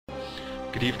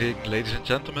Good evening, ladies and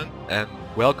gentlemen, and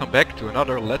welcome back to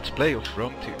another Let's Play of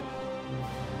Rome 2.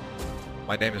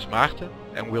 My name is Maarten,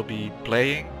 and we'll be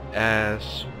playing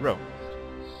as Rome.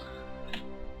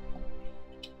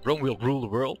 Rome will rule the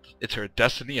world, it's her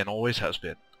destiny and always has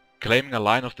been. Claiming a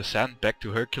line of descent back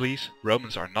to Hercules,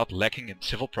 Romans are not lacking in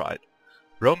civil pride.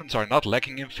 Romans are not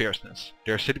lacking in fierceness.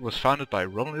 Their city was founded by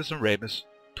Romulus and Remus,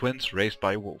 twins raised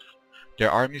by a wolf. Their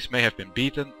armies may have been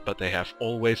beaten, but they have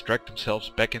always dragged themselves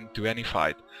back into any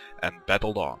fight and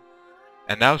battled on.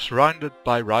 And now, surrounded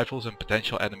by rivals and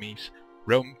potential enemies,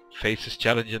 Rome faces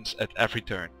challenges at every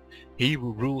turn. He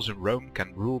who rules in Rome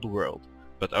can rule the world,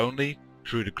 but only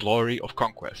through the glory of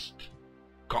conquest.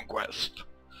 Conquest.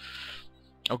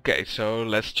 Okay, so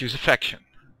let's choose a faction.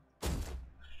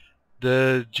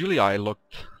 The Julii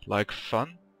looked like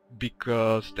fun,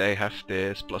 because they have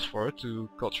this +4 to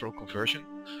cultural conversion.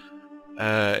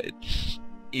 It's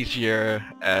easier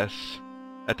as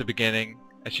at the beginning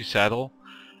as you settle.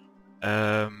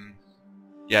 Yeah,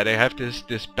 they have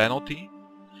this penalty,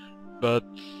 but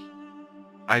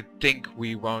I think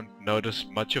we won't notice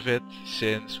much of it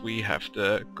since we have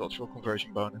the cultural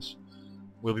conversion bonus.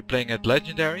 We'll be playing at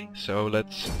legendary, so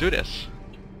let's do this.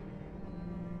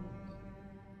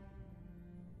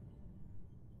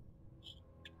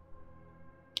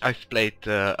 I've played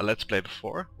a Let's Play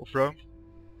before of Rome.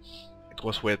 It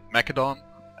was with Macedon.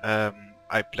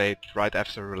 I played right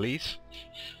after release.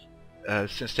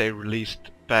 Since they released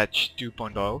patch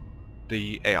 2.0,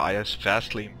 the AI has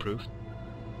vastly improved.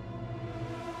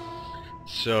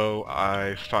 So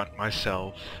I found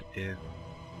myself in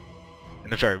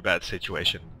a very bad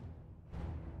situation.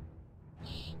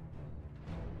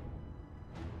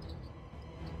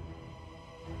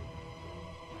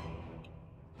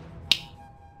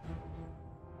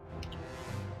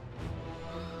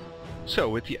 So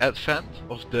with the advent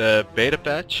of the beta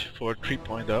patch for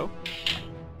 3.0,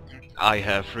 I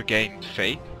have regained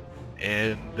faith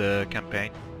in the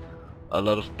campaign. A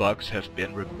lot of bugs have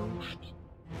been removed,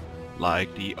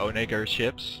 like the Onager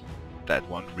ships that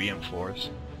won't reinforce.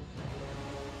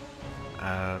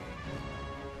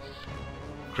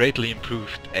 Greatly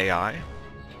improved AI,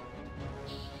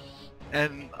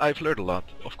 and I've learned a lot,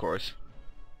 of course.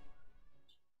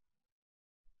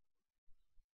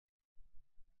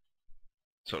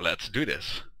 So let's do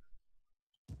this.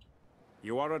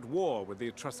 You are at war with the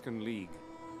Etruscan League.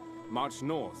 March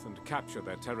north and capture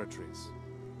their territories.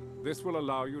 This will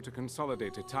allow you to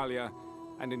consolidate Italia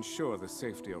and ensure the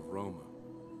safety of Rome.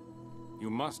 You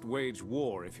must wage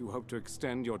war if you hope to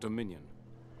extend your dominion.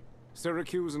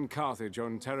 Syracuse and Carthage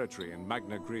own territory in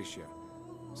Magna Graecia,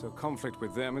 so conflict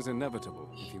with them is inevitable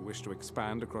if you wish to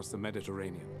expand across the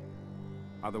Mediterranean.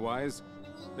 Otherwise,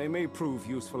 they may prove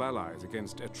useful allies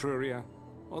against Etruria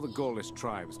or the Gaulish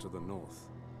tribes to the north.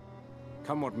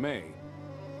 Come what may,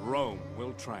 Rome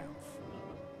will triumph.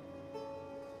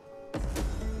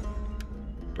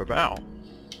 Wow.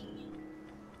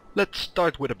 Let's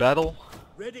start with a battle.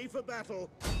 Ready for battle.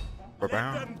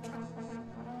 Wow.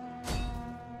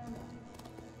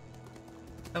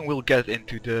 And we'll get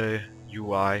into the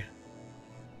UI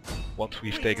once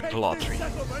we've taken the lottery.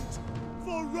 Settlement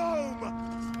for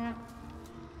Rome.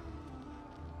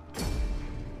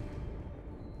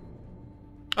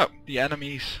 Oh, the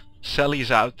enemies sallies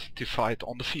out to fight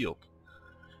on the field.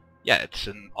 Yeah, it's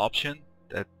an option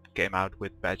that came out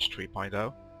with patch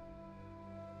 3.0.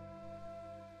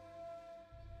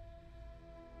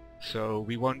 So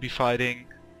we won't be fighting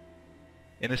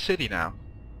in a city now.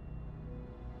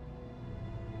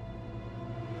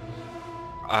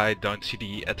 I don't see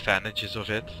the advantages of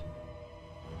it.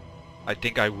 I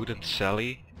think I wouldn't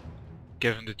sally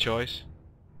given the choice.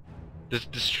 The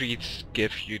streets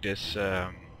give you this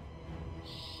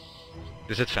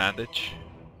disadvantage.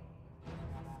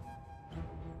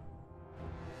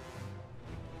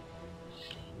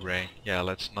 Rain, yeah,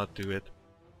 let's not do it.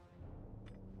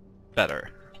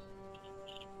 Better.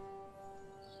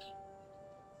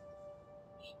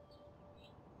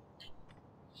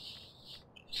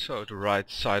 So the right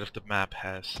side of the map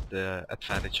has the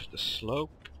advantage of the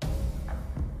slope,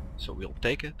 so we'll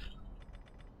take it.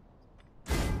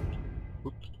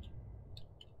 Oop.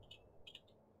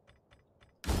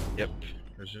 Yep,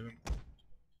 resume.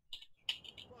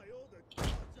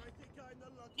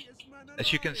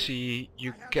 As you can see,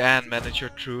 you can manage your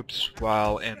troops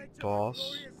while in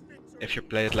pause if you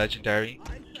play it legendary.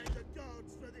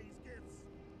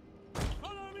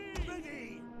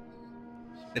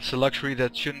 It's a luxury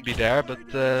that shouldn't be there, but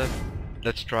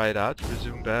let's try it out.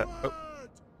 Resume back. Oh.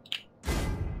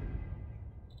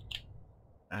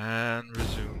 And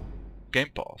resume. Game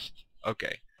paused.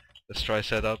 Okay. Let's try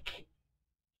setup.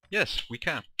 Yes, we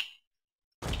can.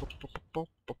 Pop, pop, pop,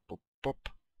 pop, pop, pop.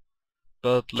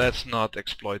 But let's not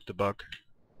exploit the bug.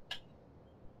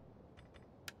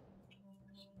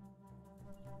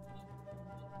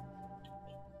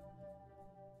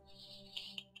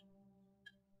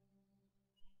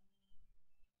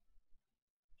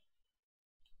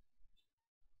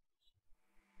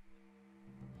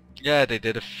 Yeah, they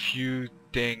did a few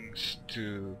things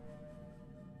to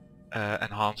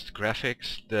enhance the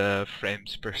graphics. The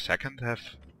frames per second have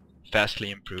vastly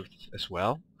improved as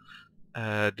well.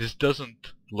 This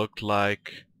doesn't look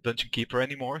like Dungeon Keeper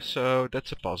anymore, so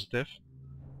that's a positive.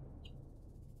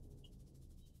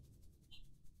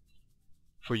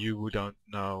 For you who don't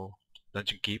know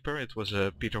Dungeon Keeper, it was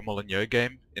a Peter Molyneux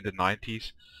game in the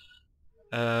 90s.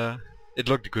 It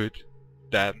looked good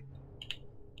then,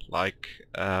 like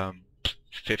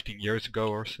 15 years ago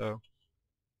or so.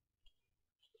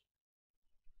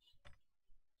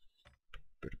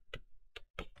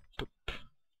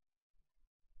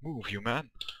 Move, you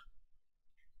man.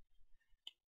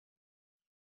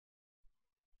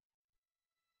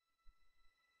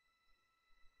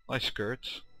 Nice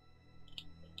skirts.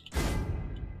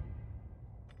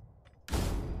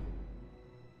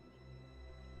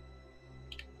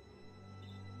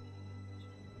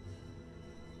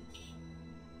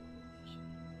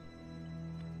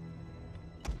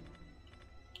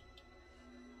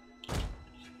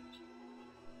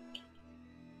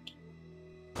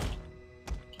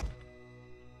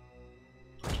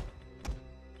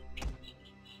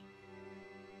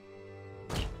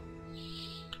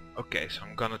 Okay, so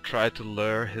I'm gonna try to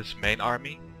lure his main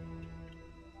army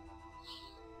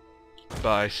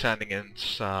by sending in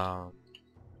some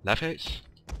levies,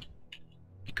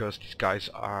 because these guys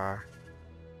are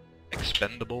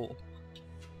expendable.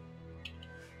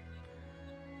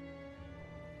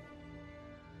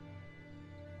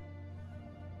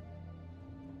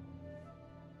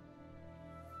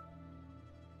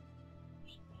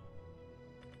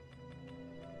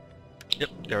 Yep,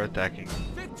 they're attacking.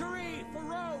 Victory for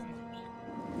Rome!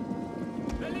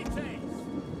 Velites!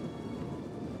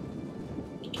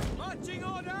 Marching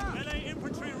order! Melee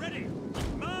infantry ready!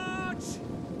 March!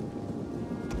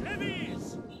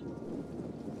 Levies!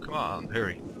 Come on,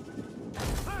 hurry.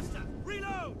 Faster!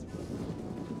 Reload!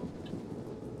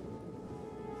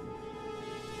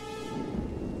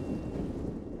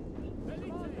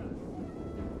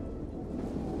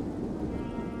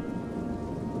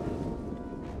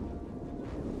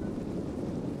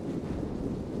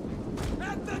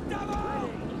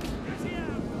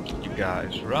 You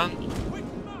guys run.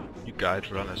 You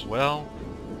guys run as well.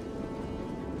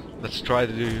 Let's try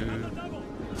to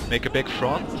make a big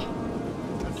front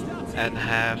and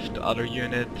have the other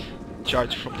unit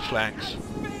charge from the flanks.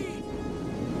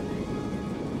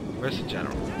 Where's the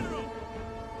general?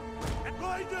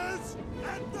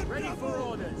 Ready for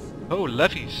orders! Oh,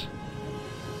 levies.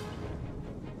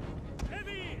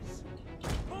 Levies!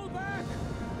 Pull back!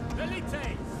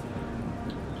 Velites!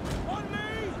 On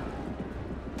me!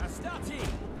 Astati!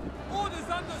 Orders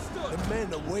understood! The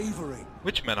men are wavering.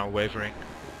 Which men are wavering?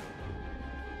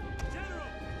 General!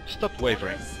 Stop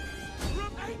wavering.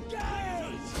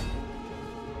 Engage!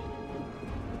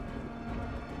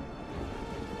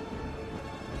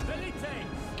 Velites!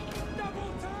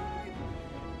 Double time!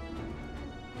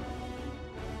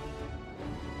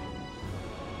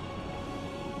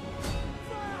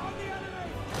 Fire on the enemy!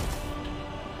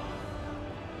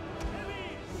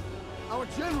 Levies! Our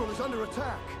general is under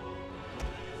attack.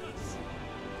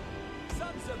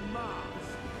 Sons of Mars!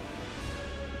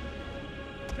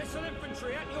 Missile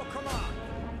infantry at your command!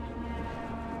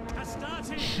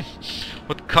 Astati!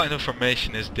 What kind of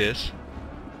formation is this?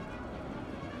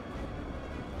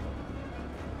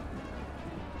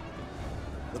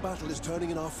 The battle is turning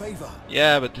in our favor.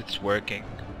 Yeah, but it's working.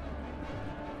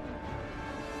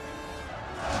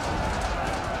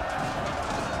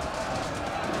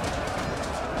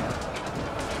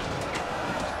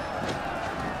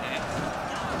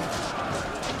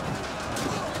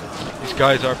 These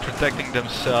guys are protecting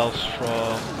themselves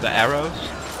from the arrows,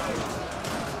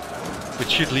 which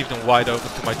should leave them wide open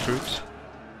to my troops.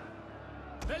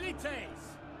 Velites!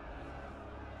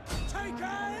 Take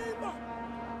aim!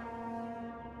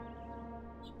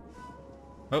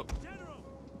 Oh, General!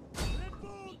 Live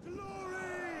for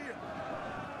glory!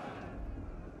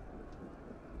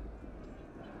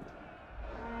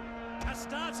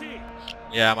 Astati!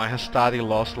 yeah, my Hastati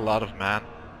lost a lot of men.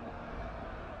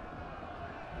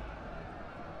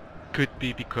 Could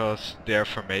be because their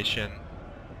formation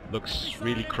looks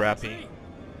really crappy.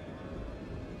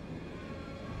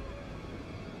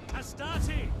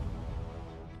 Astati!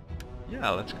 Yeah,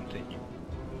 let's continue.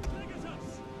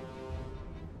 Legatus!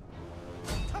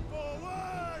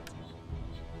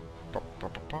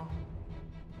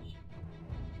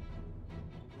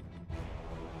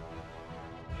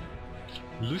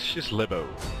 Lucius Libo.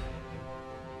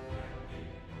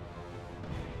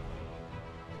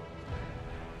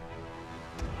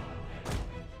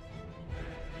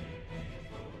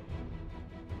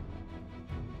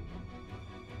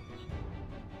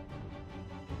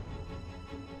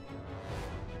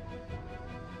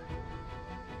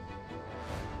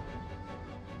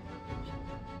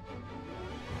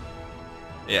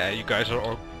 Yeah, you guys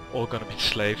are all gonna be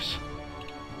slaves.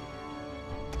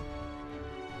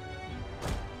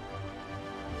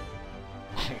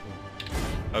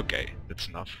 Okay, that's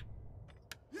enough.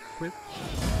 Quit.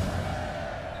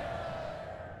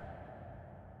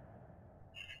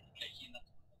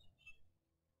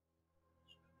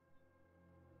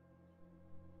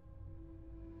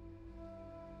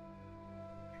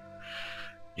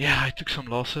 Yeah, I took some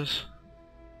losses.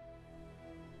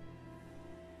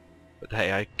 But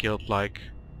hey, I killed like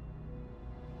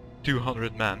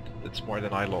 200 men. That's more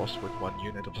than I lost with one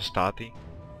unit of Astati.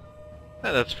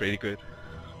 And that's pretty good.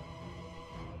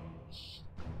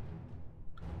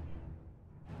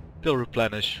 They'll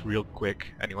replenish real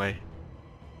quick anyway.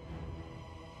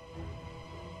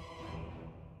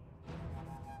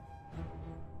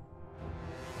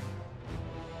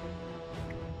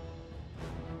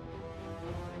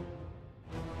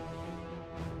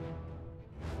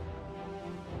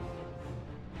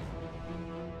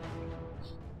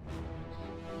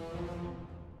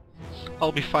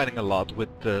 I'll be fighting a lot with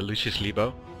Lucius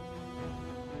Libo.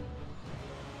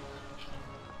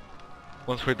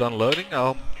 Once we're done loading,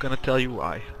 I'm gonna tell you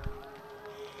why.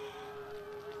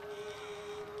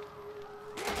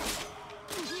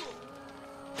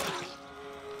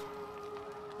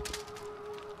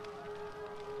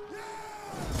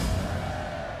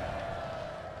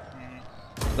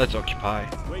 Let's occupy.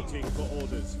 Waiting for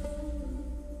orders.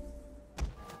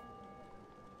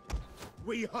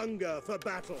 We hunger for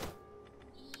battle.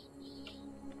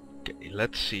 Okay,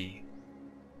 let's see.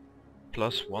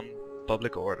 +1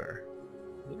 public order.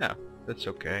 Yeah, that's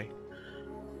okay.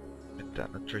 And then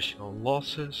attritional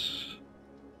losses.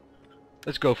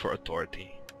 Let's go for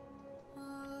authority.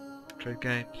 Trade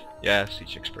gained. Yeah,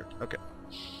 siege expert. Okay.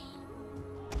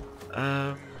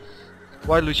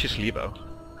 Why Lucius Libo?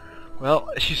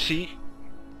 Well, as you see,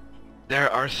 there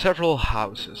are several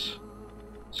houses.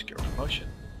 Secure promotion.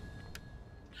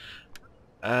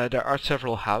 There are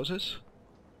several houses.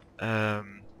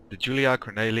 The Julia,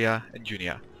 Cornelia and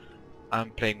Junia.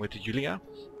 I'm playing with the Julia.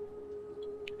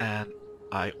 And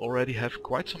I already have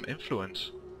quite some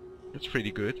influence. That's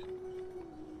pretty good.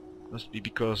 Must be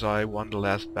because I won the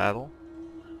last battle.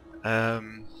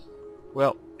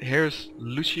 Well, here's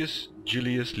Lucius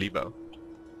Julius Libo.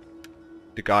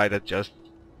 The guy that just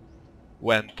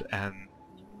went and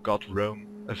got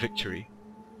Rome a victory.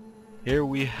 Here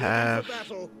we have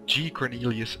G.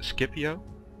 Cornelius Scipio.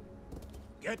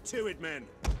 Get to it, men.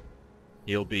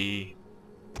 He'll be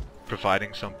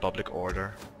providing some public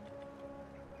order.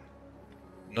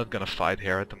 Not gonna fight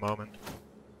here at the moment.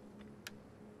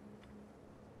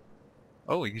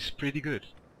 Oh, he's pretty good.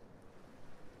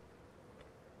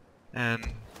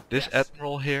 And this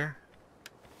admiral here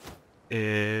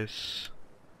is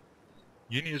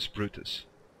Junius Brutus.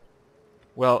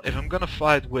 Well, if I'm gonna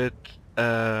fight with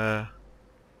a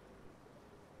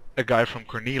guy from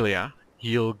Cornelia,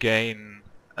 he'll gain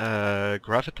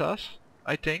gravitas,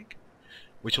 I think,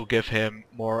 which will give him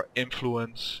more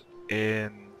influence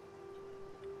in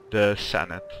the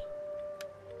Senate.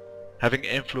 Having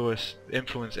influence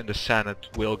in the Senate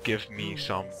will give me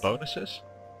some bonuses,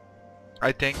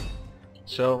 I think.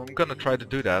 So I'm gonna try to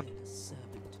do that.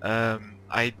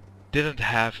 I didn't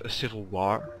have a civil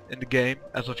war in the game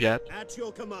as of yet. At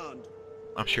your command.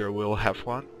 I'm sure we'll have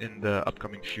one in the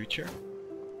upcoming future.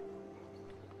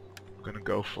 I'm gonna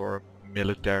go for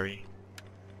military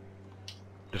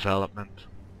development.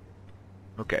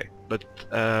 Okay, but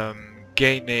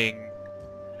gaining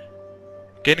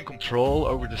control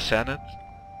over the Senate,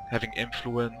 having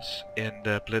influence in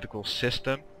the political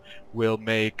system, will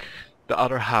make the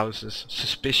other houses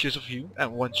suspicious of you,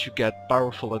 and once you get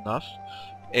powerful enough,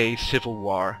 a civil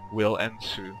war will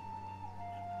ensue.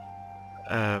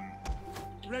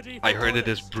 I heard it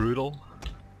is brutal,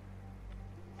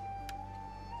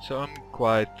 so I'm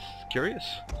quite curious,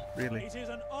 really. It is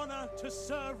an honor to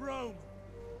serve Rome.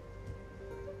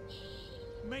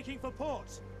 Making for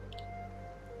port.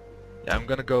 Yeah, I'm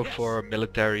gonna go Yes. for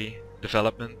military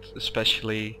development,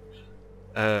 especially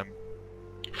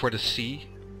for the sea,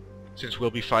 since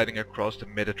we'll be fighting across the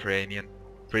Mediterranean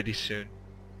pretty soon,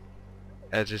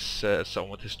 as is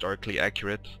somewhat historically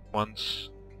accurate. Once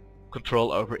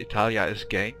control over Italia is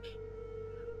gained,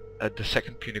 the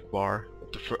Second Punic War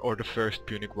or the First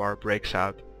Punic War breaks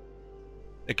out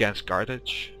against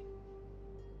Carthage.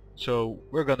 So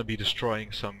we're gonna be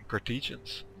destroying some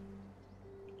Carthaginians.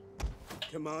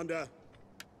 Commander.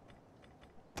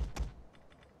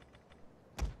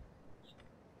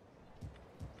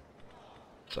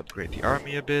 Let's upgrade the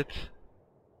army a bit.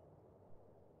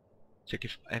 Check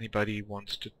if anybody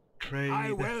wants to trade.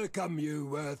 I welcome you,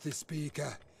 worthy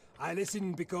speaker. I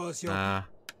listen because you're... Nah.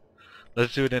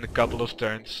 Let's do it in a couple of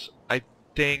turns. I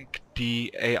think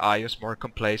the AI is more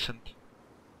complacent.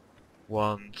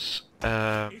 Once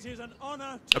It is an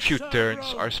honor to a few serve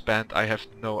turns Rome. are spent, I have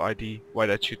no idea why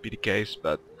that should be the case,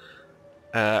 but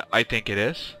I think it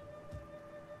is.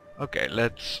 Okay,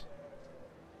 let's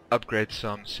upgrade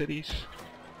some cities.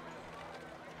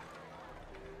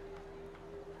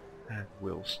 And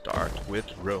we'll start with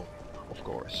Rome, of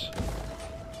course.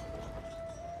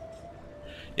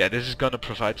 Yeah, this is gonna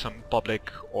provide some public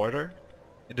order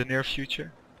in the near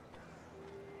future.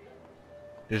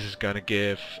 This is gonna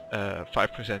give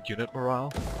 5% unit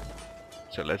morale.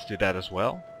 So let's do that as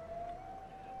well.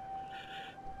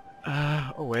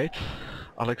 Oh wait,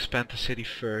 I'll expand the city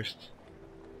first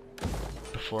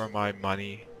before my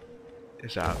money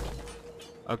is out.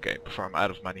 Okay, before I'm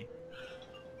out of money.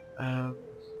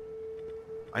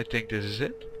 I think this is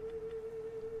it.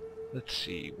 Let's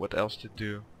see what else to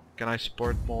do. Can I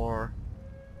support more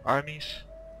armies?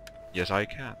 Yes, I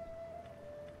can.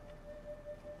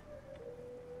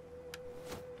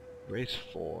 Raise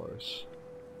force.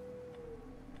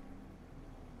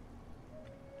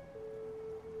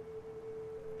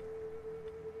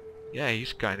 Yeah,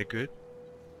 he's kinda good.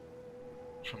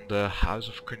 From the House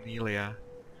of Cornelia.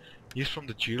 He's from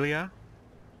the Julia.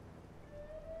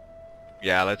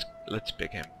 Yeah, let's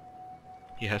pick him.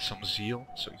 He has some zeal,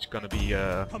 so he's gonna be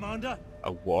Commander.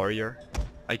 a warrior,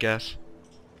 I guess.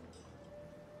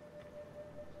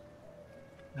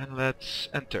 And let's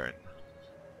end turn.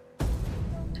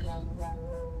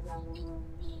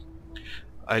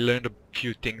 I learned a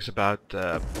few things about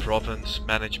province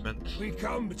management. We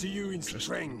come to you in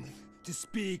strength to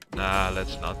speak. Nah,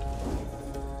 let's not.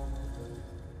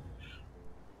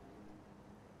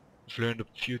 I've learned a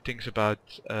few things about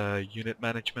unit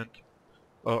management,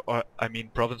 or I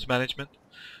mean province management.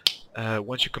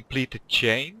 Once you complete the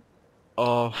chain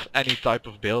of any type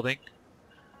of building,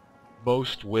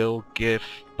 most will give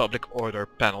public order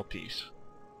penalties.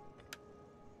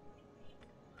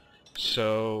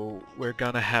 So we're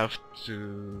gonna have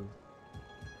to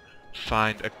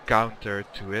find a counter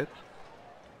to it,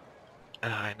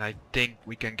 and I think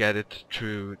we can get it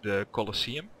through the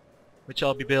Colosseum, which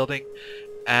I'll be building,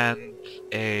 and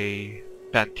a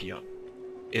Pantheon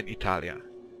in Italia.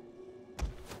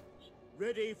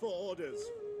 Ready for orders.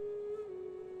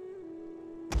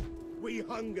 We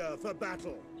hunger for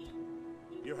battle.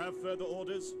 You have further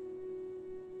orders?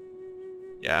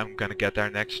 Yeah, I'm gonna get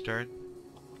there next turn.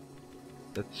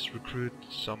 Let's recruit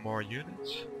some more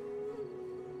units.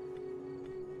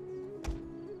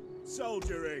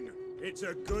 Soldiering. It's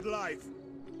a good life.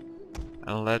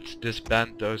 And let's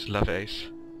disband those levies.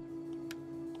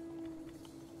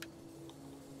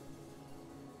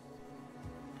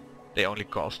 They only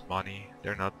cost money,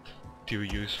 they're not too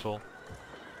useful.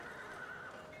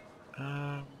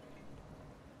 Oh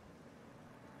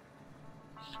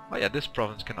yeah, this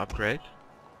province can upgrade.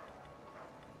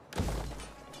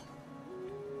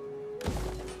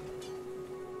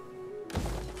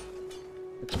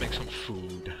 Let's make some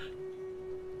food.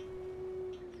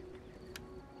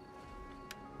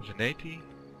 Veneti.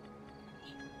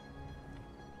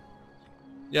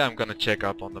 Yeah, I'm gonna check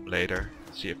up on them later,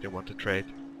 see if they want to trade.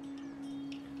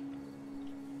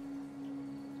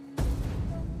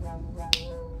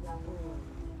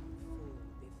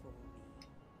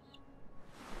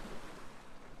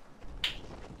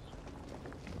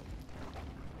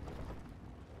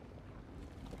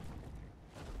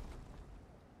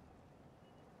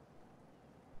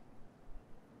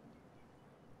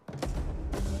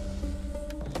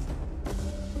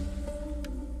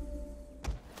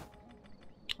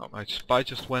 Oh, my spy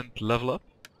just went level up.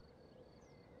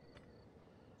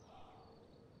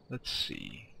 Let's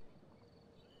see.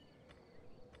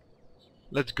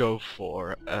 Let's go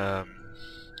for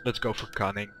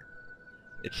cunning.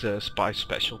 It's a spy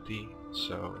specialty,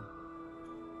 so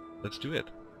let's do it.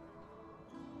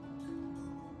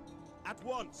 At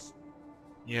once.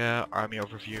 Yeah, army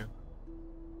overview.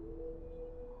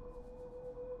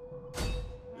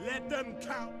 Let them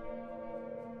count.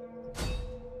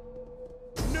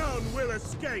 None will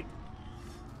escape.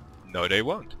 No, they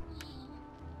won't.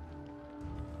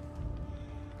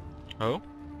 Oh?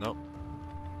 No.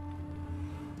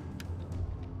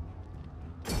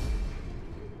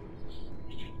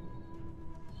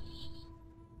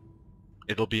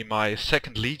 It'll be my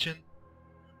 2nd Legion,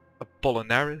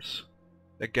 Apollinaris,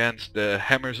 against the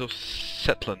Hammers of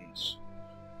Settlans.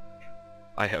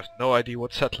 I have no idea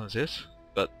what Settlans is,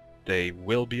 but they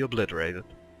will be obliterated.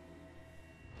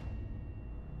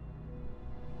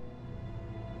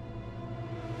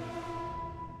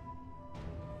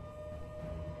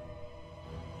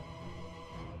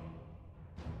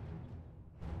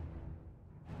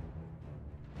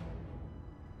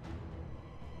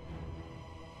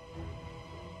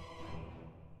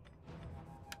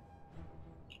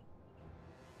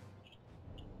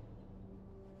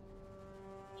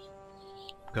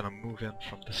 Gonna move in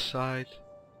from the side.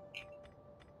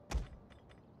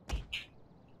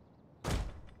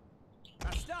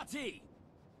 Astati!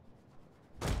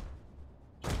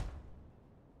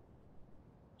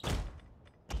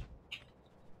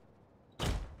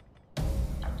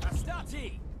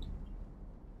 Astati!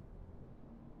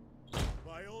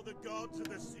 By all the gods of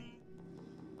the sea.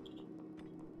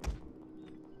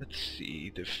 Let's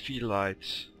see, the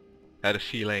Felites had a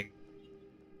feeling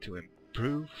to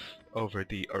improve over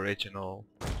the original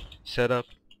setup.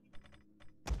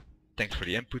 Thanks for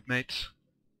the input, mates.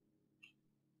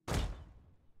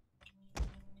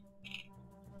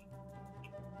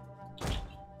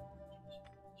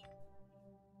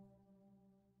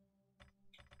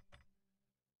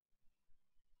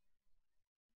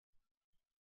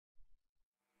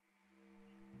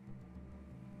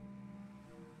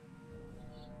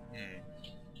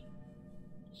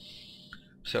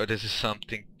 So this is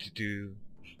something to do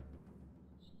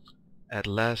at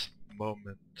last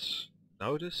moment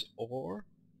notice, or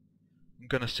I'm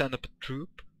gonna send up a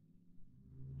troop,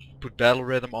 put battle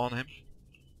rhythm on him,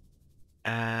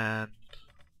 and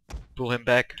pull him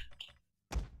back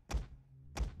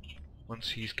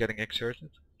once he's getting exerted.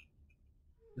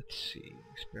 Let's see,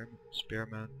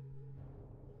 experiment.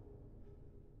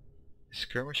 The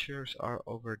skirmishers are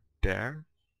over there.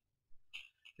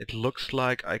 It looks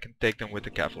like I can take them with the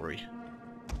cavalry.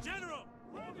 General!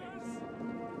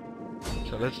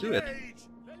 So let's do it.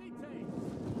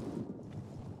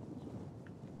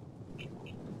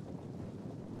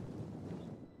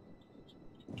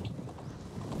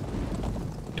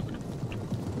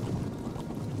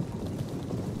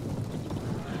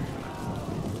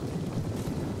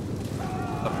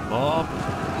 A mob.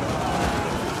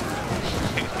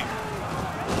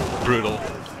 Brutal.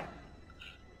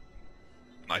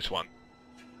 Nice one.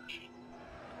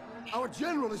 Our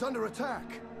general is under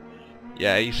attack.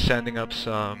 Yeah, he's sending up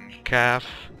some cav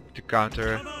to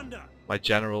counter Commander! my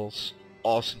general's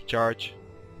awesome charge.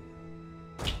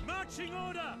 Marching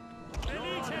order!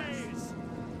 Elites!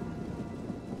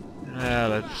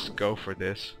 Let's go for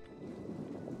this.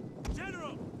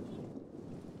 General!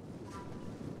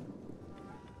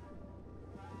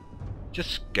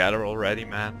 Just scatter already,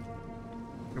 man.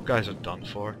 You guys are done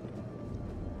for.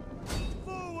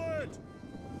 Forward!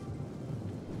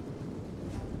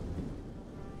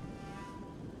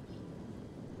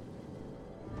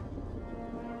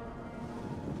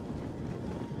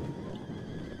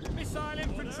 Missile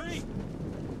infantry!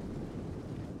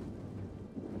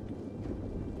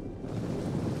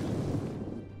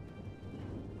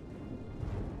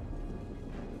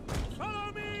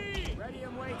 Follow me! Ready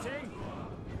and waiting.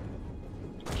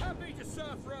 Happy to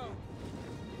serve Rome.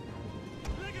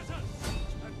 Legatus!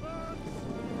 Advance!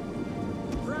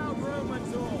 Proud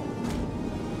Romans all!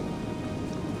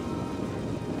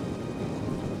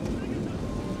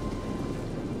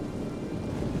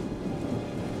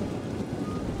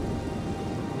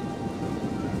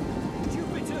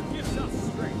 Jupiter gives us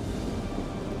strength.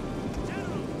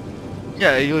 General!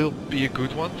 Yeah, he'll be a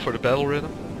good one for the battle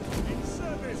rhythm. In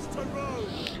service to Rome!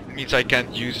 It means I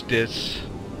can't use this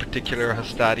particular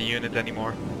Hastati unit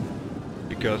anymore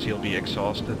because he'll be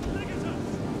exhausted. Legatus!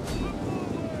 Come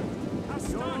forward!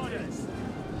 Astartes!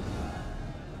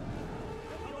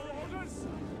 Orders!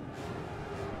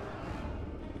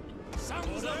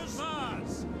 Sons of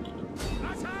Mars!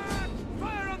 Attack!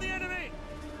 Fire on the enemy!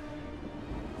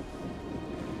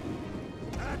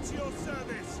 At your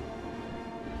service!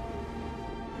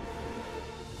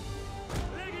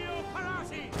 Legio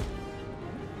Parati!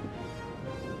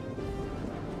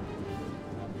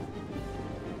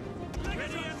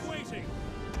 Ready and waiting!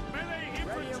 Melee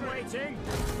infantry! Ready and waiting!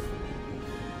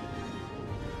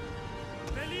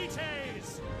 Velites!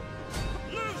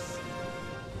 Loose!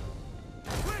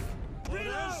 Quick!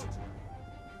 Reload!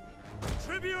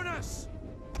 Tribunus!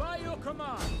 By your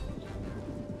command!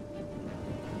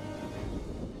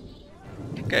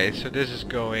 Okay, so this is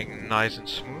going nice and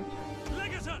smooth.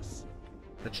 Legatus!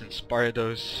 Let's inspire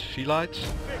those Felites.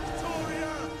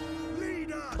 Victoria!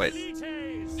 Leader! Wait,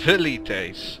 Velites!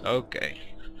 Velites, okay.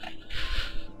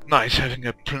 Nice having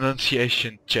a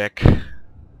pronunciation check.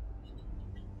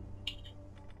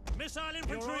 Missile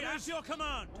infantry at your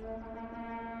command.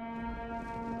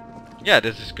 Yeah,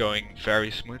 this is going very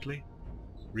smoothly.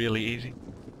 Really easy.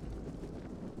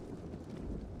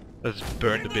 Let's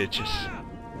burn the bitches.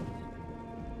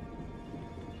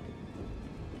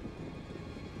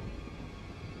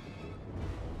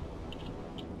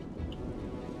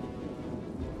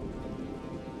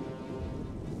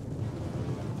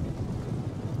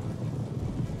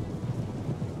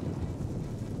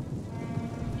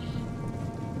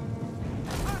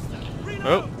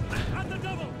 Oh,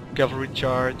 cavalry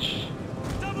charge.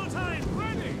 Double time,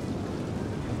 ready.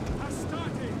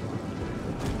 Starting.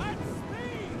 At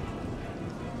speed.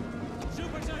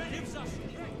 Jupiter gives us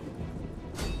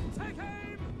strength. Take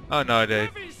aim. Oh no, they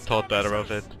thought better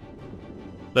of it.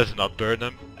 Let's not burn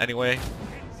them anyway.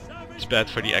 It's bad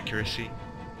for the accuracy.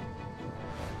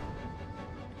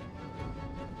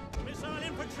 Missile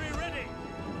infantry ready.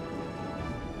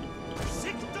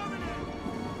 Six dominate.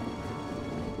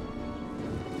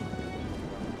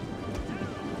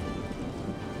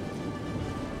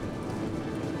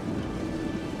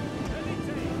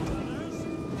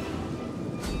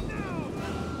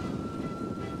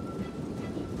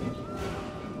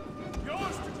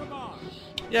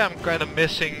 Yeah, I'm kinda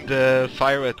missing the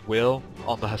fire at will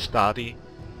on the Hastati.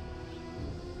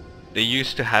 They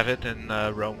used to have it in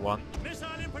Rome 1. Missile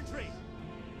infantry.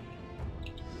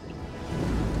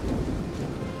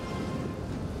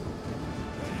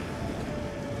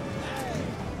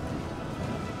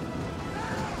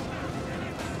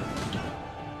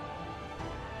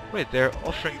 Wait, they're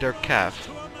offering their calf.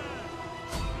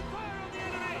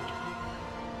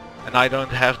 And I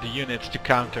don't have the units to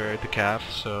counter the calf,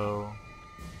 so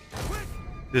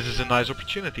this is a nice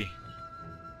opportunity.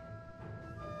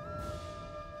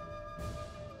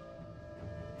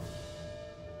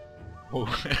 Oh,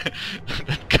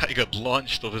 that guy got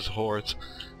launched off his horse.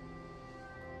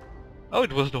 Oh,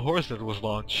 it was the horse that was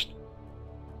launched.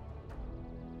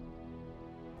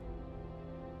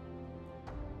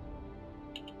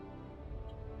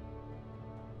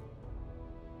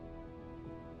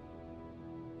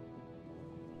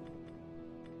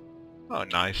 Oh,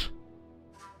 nice.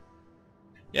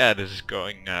 Yeah, this is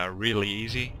going really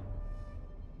easy.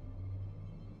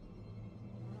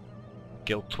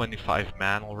 Killed 25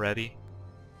 man already.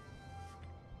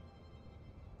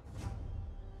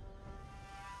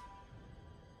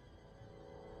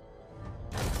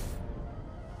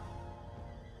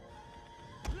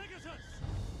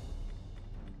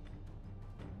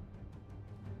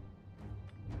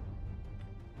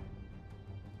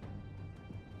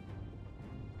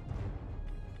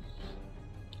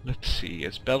 Let's see,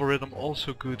 is Battle Rhythm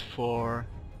also good for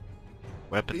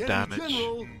weapon The damage? enemy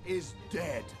general is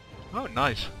dead. Oh,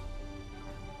 nice.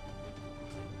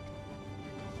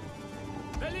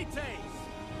 Velites.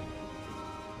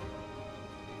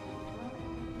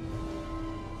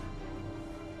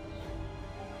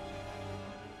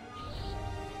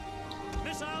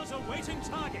 Missiles awaiting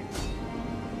target.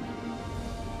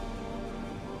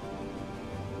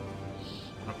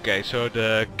 Okay, so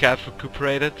the cat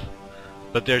recuperated,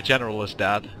 but their general is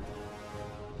dead.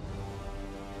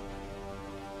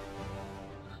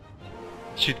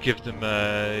 Should give them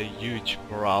a huge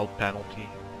morale penalty.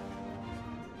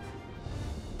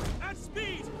 At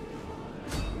speed.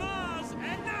 Mars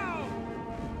and now.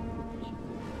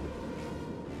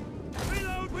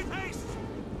 Reload with haste.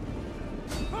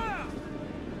 Fire.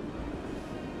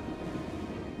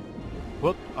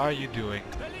 What are you doing?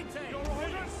 Velites. Your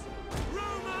orders.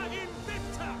 Roma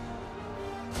invicta.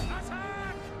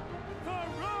 Attack for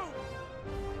Rome.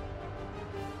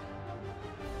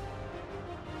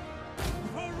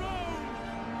 For Rome.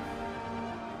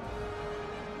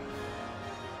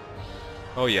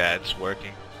 Oh yeah, it's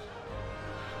working.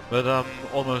 But I'm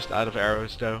almost out of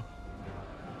arrows though.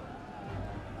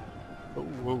 Oh,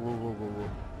 whoa, whoa, whoa, whoa, whoa.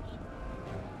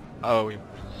 Oh,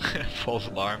 false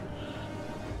alarm.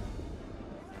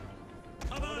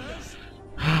 Commanders.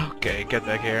 Okay, get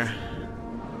back here.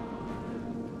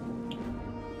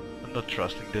 I'm not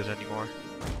trusting this anymore.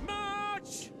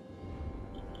 March!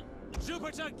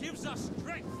 Jupiter gives us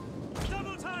strength.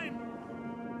 Double time.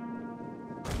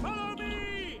 Follow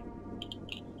me.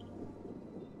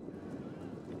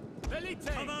 Velites.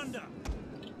 Commander.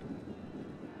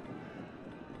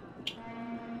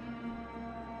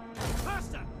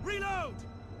 Faster. Reload.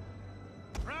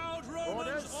 Proud Romans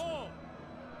Orders. all.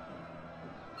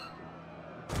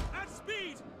 At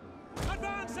speed.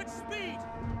 Advance at speed.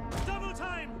 Double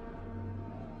time.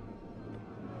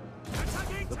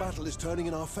 Attacking. The battle is turning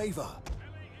in our favor.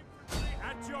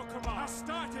 At your command.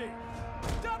 Astarte!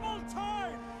 Double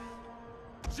time!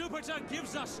 Jupiter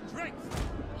gives us strength.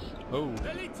 Oh,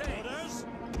 Orders?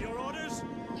 Your orders?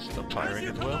 stop firing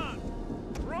as well.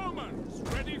 Romans,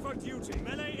 ready for duty.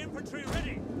 Melee infantry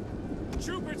ready.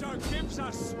 Jupiter gives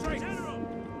us strength. General!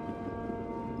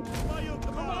 By your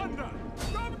commander!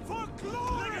 Run for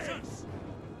glory! Legatus!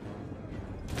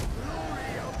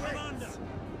 Glory awaits! Commander!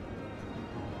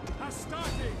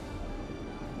 Astarte!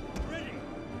 Ready!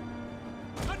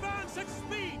 Advance at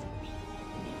speed!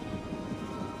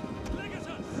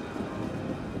 Legatus!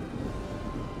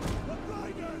 The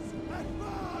riders,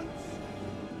 advance!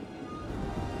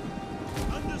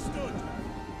 Understood!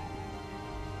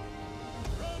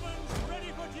 Romans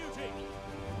ready for duty!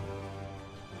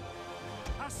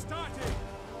 Astarte!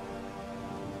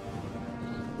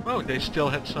 Oh, they still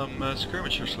had some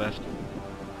skirmishers left.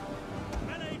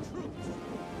 Melee troops!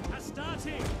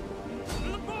 Astarte!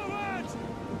 Look forward!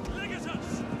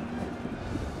 Legatus!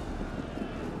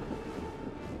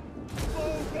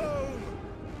 Full blown!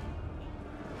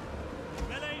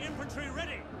 Melee infantry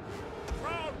ready!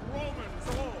 Proud Romans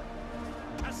all!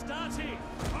 Astarte!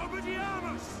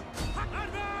 Obediamus!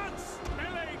 Advance!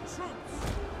 Melee troops!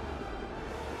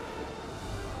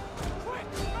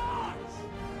 Quick march!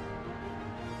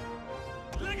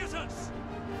 Legatus!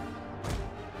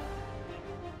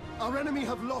 Our enemy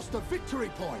have lost a victory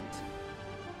point.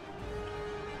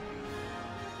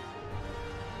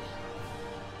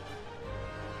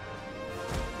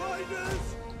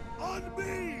 Riders, on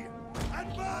me!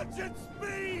 Advance at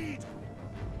speed!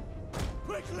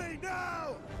 Quickly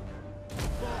now!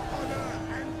 For honor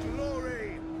and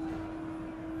glory!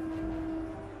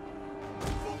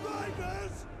 For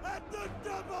riders at the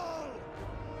double!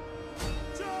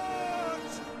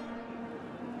 Charge!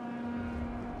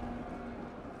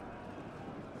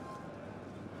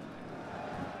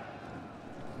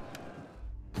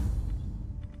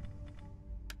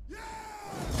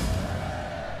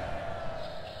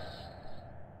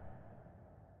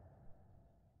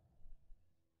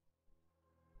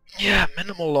 Yeah,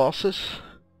 minimal losses.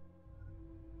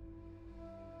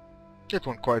 That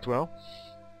went quite well.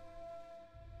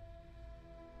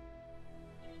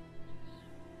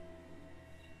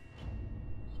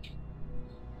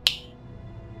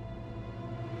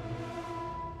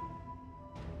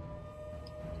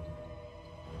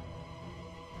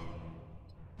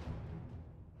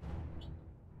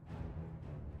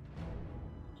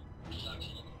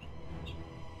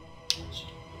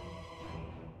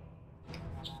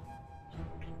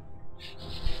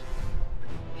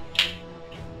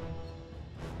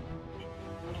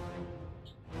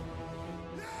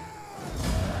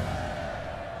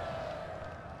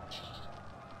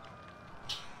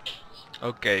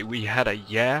 Okay, we had a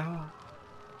yeah,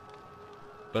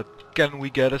 but can we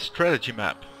get a strategy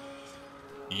map?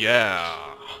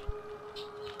 Yeah!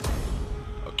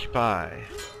 Occupy.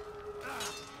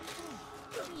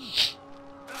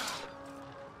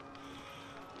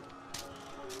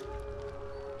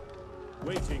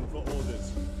 Waiting for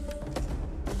orders.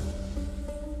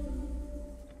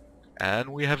 And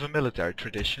we have a military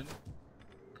tradition,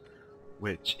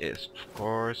 which is of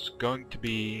course going to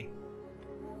be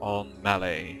on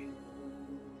melee.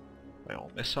 By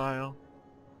all missile.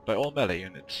 By all melee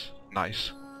units.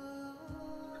 Nice.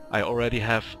 I already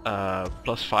have a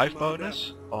 +5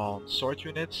 bonus on sword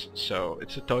units, so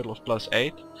it's a total of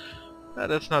 +8.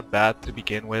 That's not bad to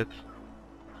begin with.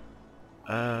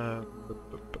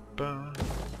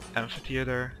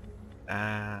 Amphitheater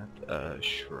and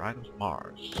Shrine of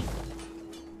Mars.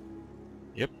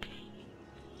 Yep.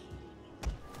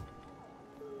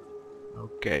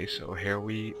 Okay, so here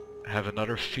we have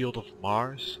another Field of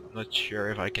Mars. I'm not sure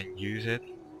if I can use it.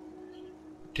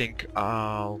 I think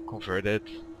I'll convert it,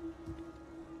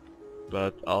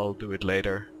 but I'll do it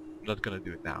later. I'm not gonna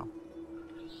do it now.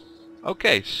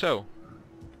 Okay, so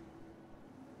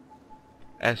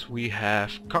as we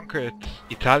have conquered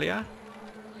Italia,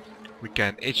 we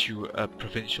can issue a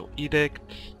provincial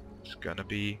edict. It's gonna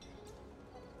be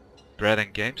bread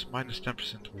and games, minus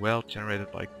 10% wealth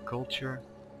generated by culture.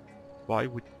 Why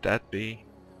would that be?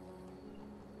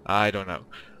 I don't know.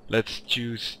 Let's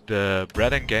choose the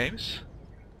bread and games.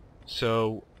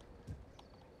 So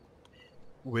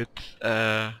with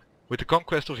the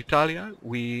conquest of Italia,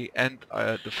 we end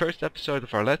the first episode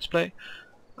of our Let's Play.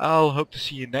 I'll hope to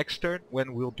see you next turn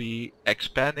when we'll be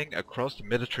expanding across the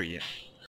Mediterranean.